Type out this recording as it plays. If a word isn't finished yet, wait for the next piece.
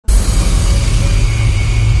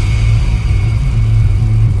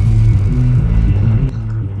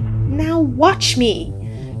watch me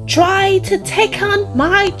try to take on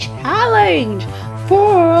my challenge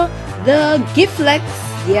for the giftless,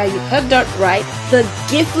 yeah, you heard that right, the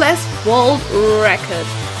Giftless World Record.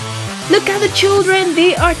 Look at the children,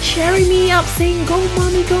 they are cheering me up, saying go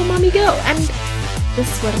mommy, go mommy, go. And this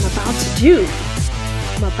is what I'm about to do.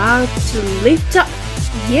 I'm about to lift up,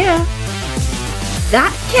 yeah,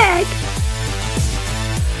 that keg.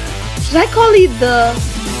 Should I call it the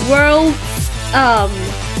world's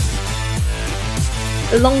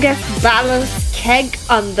longest balanced keg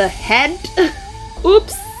on the head?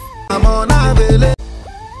 Oops.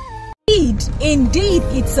 Indeed,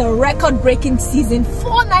 it's a record-breaking season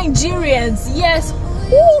for Nigerians. Yes.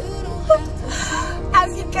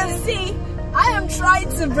 As you can see, I am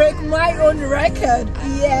trying to break my own record.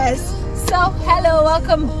 Yes. So, hello,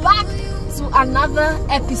 welcome back to another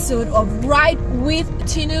episode of Ride with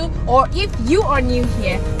Tinu, or if you are new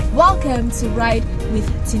here, welcome to Ride with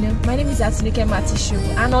Tinu. My name is Atinuke Matishu,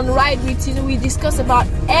 and on Ride with Tinu we discuss about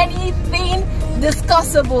anything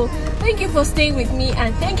discussable. Thank you for staying with me,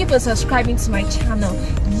 and thank you for subscribing to my channel.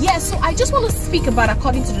 Yes, so I just want to speak about,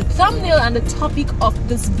 according to the thumbnail and the topic of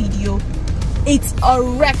this video, it's a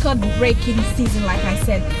record-breaking season. Like I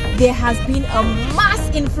said, there has been a mass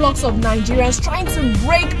influx of Nigerians trying to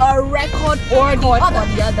break a record or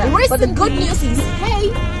the other. Recently, but the good news is,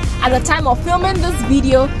 hey, at the time of filming this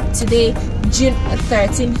video today, June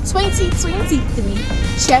 13, 2023,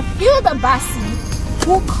 Chef Hilda Baci,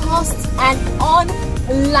 who caused an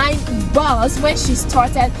online buzz when she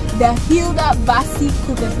started the Hildabaci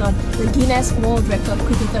Cookathon, the Guinness World Record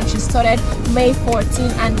Cookathon. She started May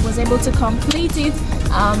 14 and was able to complete it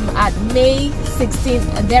at May 16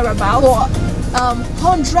 thereabout for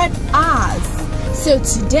 100 hours. So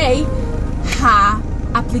today her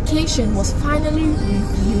application was finally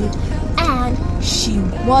reviewed and she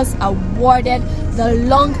was awarded the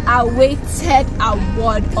long-awaited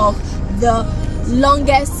award of the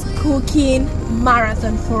longest cooking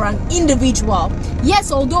marathon for an individual.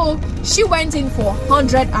 Yes, although she went in for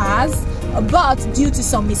 100 hours, but due to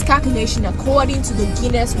some miscalculation, according to the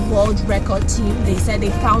Guinness World Record team, they said they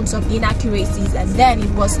found some inaccuracies and then it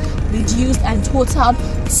was reduced and totaled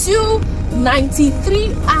to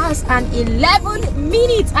 93 hours and 11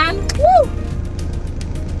 minutes. And woo!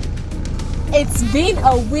 It's been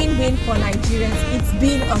a win-win for Nigerians. It's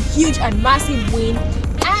been a huge and massive win,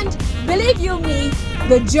 and believe you me,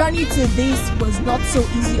 the journey to this was not so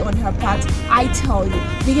easy on her part, I tell you,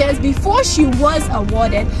 because before she was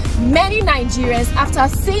awarded, many Nigerians, after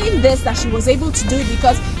seeing this, that she was able to do it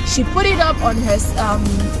because she put it up on her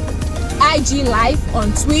IG live,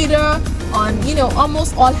 on Twitter, on, you know,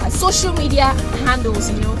 almost all her social media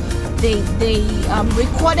handles, you know, they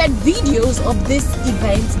recorded videos of this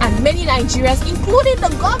event, and many Nigerians, including the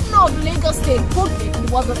governor of Lagos State, put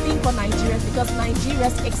it was a thing for Nigerians because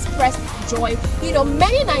Nigerians expressed joy. You know,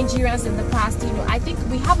 many Nigerians in the past, you know, I think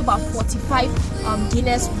we have about 45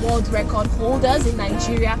 Guinness World Record holders in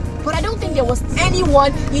Nigeria, but I don't think there was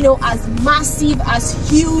anyone, you know, as massive, as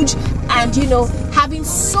huge, and, you know, having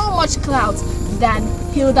so much clout than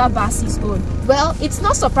Hilda Baci's own. Well, it's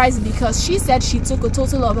not surprising because she said she took a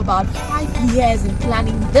total of about 5 years in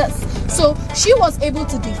planning this. So she was able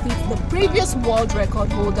to defeat the previous world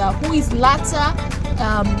record holder, who is latter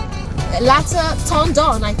turned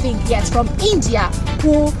on, I think, yes, from India,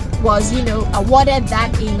 who was, you know, awarded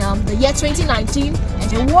that in the year 2019. And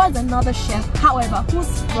there was another chef, however, who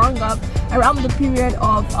sprung up around the period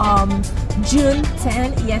of June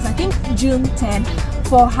 10, yes, I think June 10,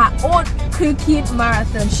 for her own cooking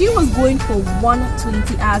marathon. She was going for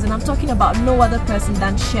 120 hours, and I'm talking about no other person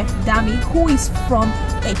than Chef Dammy, who is from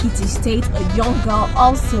Ekiti State, a young girl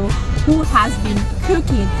also who has been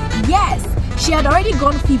cooking. Yes, she had already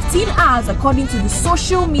gone 15 hours according to the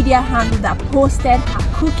social media handle that posted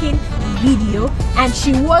her cooking video, and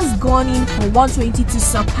she was gone in for 120 to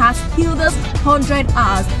surpass Hilda's 100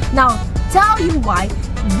 hours. Now, tell you why.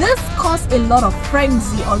 This caused a lot of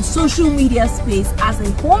frenzy on social media space, as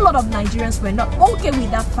a whole lot of Nigerians were not okay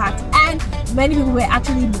with that fact, and many people were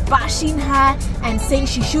actually bashing her and saying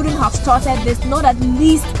she shouldn't have started this, not at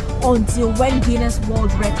least until when Guinness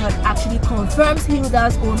World Record actually confirms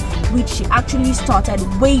Hilda's own, which she actually started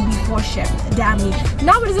way before Chef Dammy.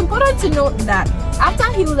 Now, it is important to note that after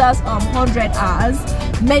Hilda's 100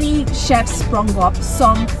 hours, many chefs sprung up,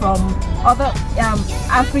 some from other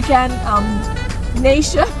African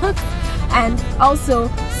nation and also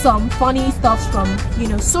some funny stuff from, you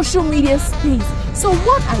know, social media space. So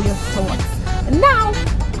what are your thoughts? Now,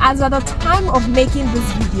 as at the time of making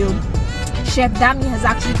this video, Chef Dammy has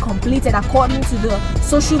actually completed, according to the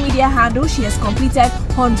social media handle, she has completed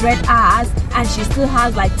 100 hours and she still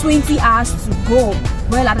has like 20 hours to go.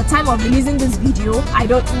 Well, at the time of releasing this video, I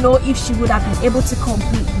don't know if she would have been able to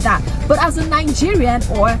complete that. But as a Nigerian,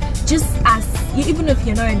 or just as, even if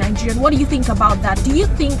you're not a Nigerian, what do you think about that? Do you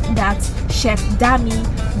think that Chef Dammy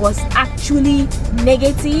was actually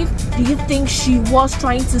negative? Do you think she was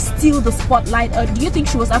trying to steal the spotlight, or do you think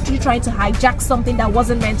she was actually trying to hijack something that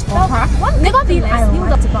wasn't meant for her? One thing I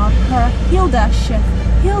liked about her,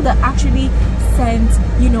 Hilda actually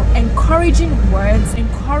sent, you know, encouraging words,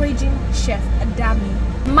 encouraging Chef Dammy.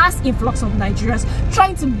 Mass influx of Nigerians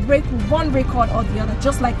trying to break one record or the other,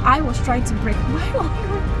 just like I was trying to break my own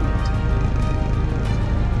record.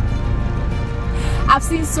 I've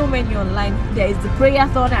seen so many online. There is the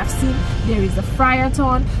prayer-thon, I've seen there is the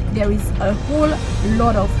fryer-thon, there is a whole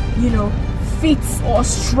lot of, you know, feats or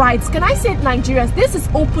strides. Can I say Nigerians? This is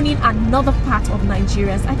opening another part of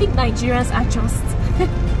Nigerians. I think Nigerians are just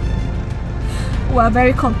were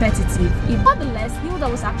very competitive. Nonetheless, Hilda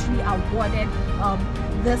was actually awarded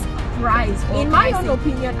this prize. In my own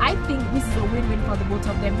opinion, I think this is a win-win for the both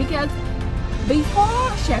of them, because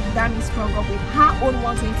before Chef Dammy sprung up with her own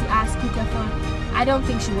 120-hour cookathon, I don't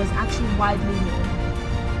think she was actually widely known.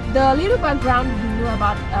 The little background we know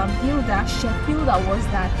about Hilda, Chef Hilda, was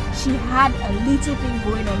that she had a little thing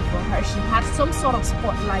going on for her. She had some sort of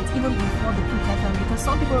spotlight even before the cookathon, because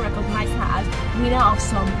some people recognize her as winner of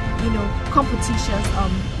some, you know, competitions,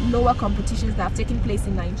 lower competitions that have taken place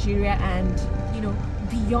in Nigeria and, you know,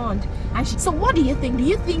 beyond. And so what do you think? Do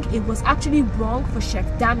you think it was actually wrong for Chef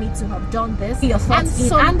Dammy to have done this? Your thoughts?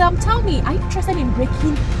 Tell me, are you interested in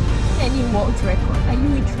breaking any world record? Are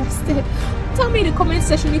you interested? Tell me in the comment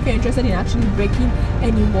section if you're interested in actually breaking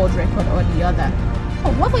any world record or the other.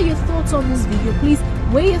 What are your thoughts on this video? Please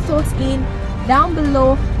weigh your thoughts in down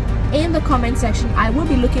below in the comment section. I will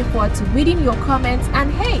be looking forward to reading your comments.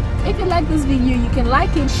 And hey, if you like this video, you can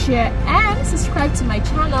like it, share and subscribe to my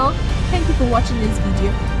channel. Thank you for watching this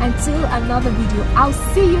video. Until another video, I'll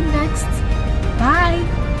see you next